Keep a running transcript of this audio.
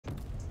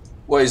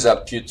What is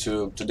up,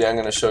 YouTube? Today I'm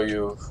gonna show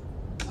you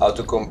how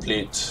to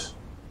complete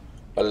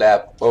a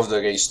lap of the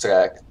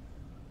racetrack.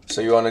 So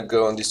you wanna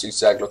go on this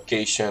exact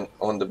location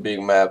on the big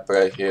map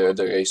right here,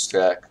 the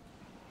racetrack.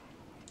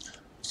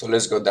 So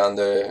let's go down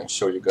there and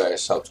show you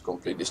guys how to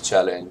complete this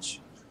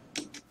challenge.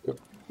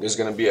 There's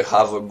gonna be a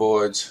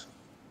hoverboard.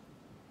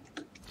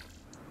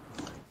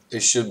 There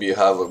should be a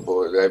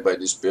hoverboard right by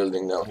this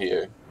building down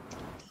here.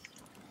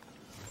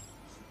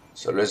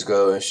 So let's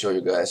go and show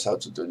you guys how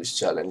to do this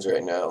challenge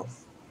right now.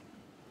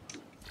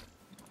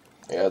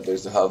 Yeah,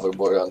 there's the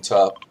hoverboard on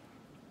top.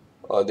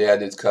 Oh, they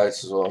added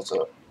kites as well.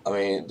 So I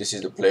mean, this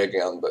is the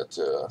playground, but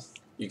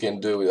you can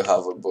do it with a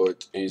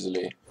hoverboard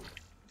easily.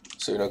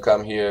 So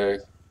come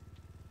here,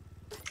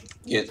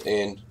 get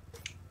in,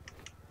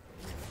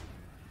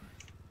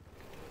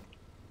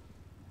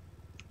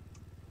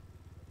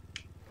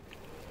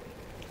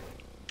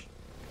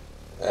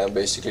 and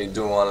basically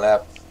do one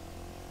lap.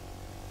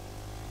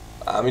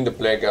 I'm in the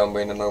playground,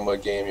 but in a normal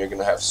game, you're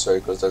gonna have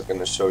circles that's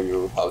gonna show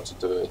you how to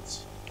do it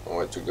and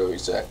where to go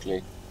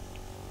exactly.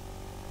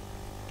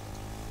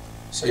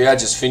 So yeah,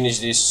 just finish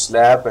this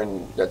lap,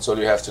 and that's all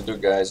you have to do,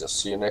 guys. I'll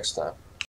see you next time.